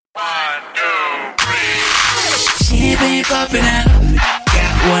Champagne popping out.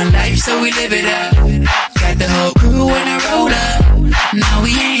 Got one life, so we live it up. Got the whole crew when I roll up. Now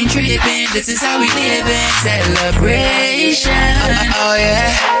we ain't tripping, this is how we living. Celebration. Oh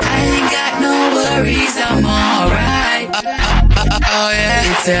yeah. I ain't got no worries, I'm alright. Oh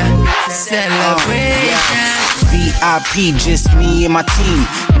yeah. It's a celebration. VIP, just me and my team.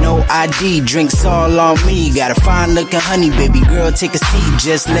 No ID, drinks all on me. Got a fine looking honey, baby girl, take a seat.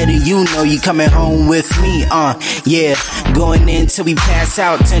 Just letting you know you coming home with me. Yeah, going in till we pass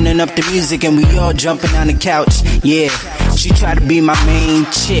out, turning up the music and we all jumping on the couch. Yeah, she try to be my main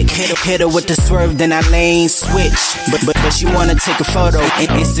chick. Hit her with the swerve, then I lane switch. But she wanna take a photo.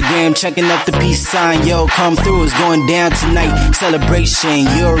 Instagram checking up the peace sign. Yo, come through, it's going down tonight. Celebration,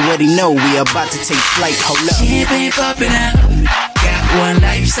 you already know we about to take flight. Hold up. Champagne popping out. Got one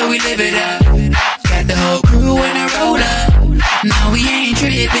life, so we live it up. Got the whole crew when I roll up. Now we ain't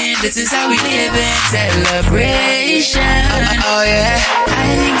tripping, this is how we living. Celebration. Oh yeah. I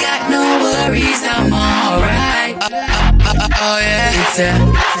ain't got no worries, I'm alright. Oh yeah. It's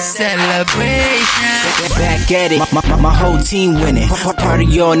a celebration. Back at it, my whole team winning.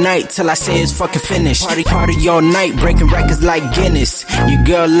 Party all night till I say it's fucking finished. Party all night, breaking records like Guinness. Your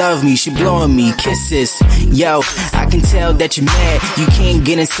girl love me, she blowing me kisses. Yo, I can tell that you're mad. You can't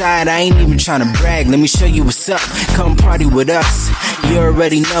get inside, I ain't even trying to brag. Let me show you what's up, come party with us. You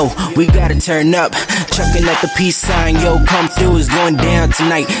already know, we gotta turn up. Chucking up the peace sign, yo, come through, it's going down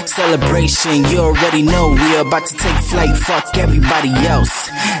tonight. Celebration, you already know, we about to take flight. Fuck everybody else,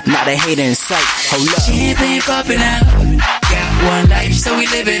 not a hater in sight. Hold up. Champagne popping out. Got one life, so we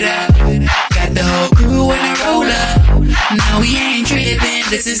live it up. Got the whole crew when I roll up. Now we ain't tripping,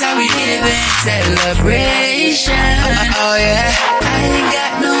 this is how we living. Celebration. Oh yeah. I ain't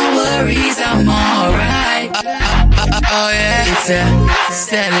got no worries, I'm alright. Oh yeah. It's a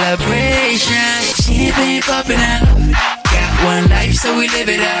celebration. Champagne popping out. Got one life, so we live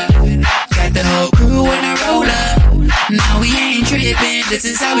it up. Got the whole crew when I roll up. Now we ain't tripping, this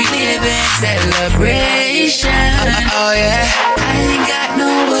is how we living. Celebration. Oh yeah. I ain't got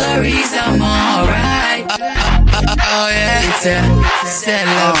no worries, I'm alright. Oh yeah. It's a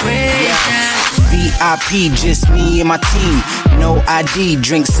celebration. VIP, just me and my team. No ID,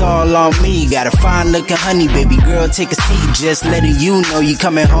 drinks all on me. Got a fine looking honey, baby girl, take a seat. Just letting you know you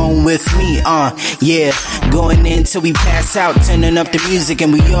coming home with me. Yeah, going in till we pass out, turning up the music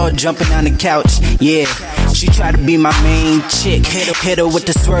and we all jumping on the couch. Yeah, she try to be my main chick. Hit her with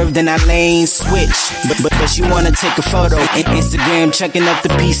the swerve, then I lane switch. But she wanna take a photo. Instagram checking up the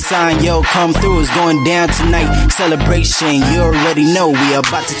peace sign. Yo, come through, it's going down tonight. Celebration, you already know we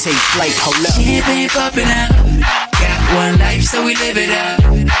about to take flight. Hold up. Champagne popping out. Got one life, so we live it up.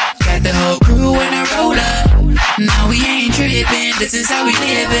 Got the whole crew when I roll up. Now we ain't tripping, this is how we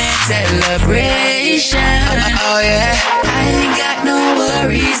living. Celebration. Oh yeah. I ain't got no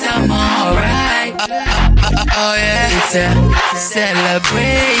worries, I'm alright. Oh yeah. It's a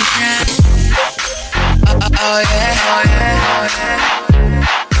celebration. Oh yeah. Oh yeah. Oh yeah.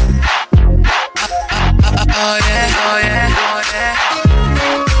 Oh yeah. Oh yeah. Oh yeah.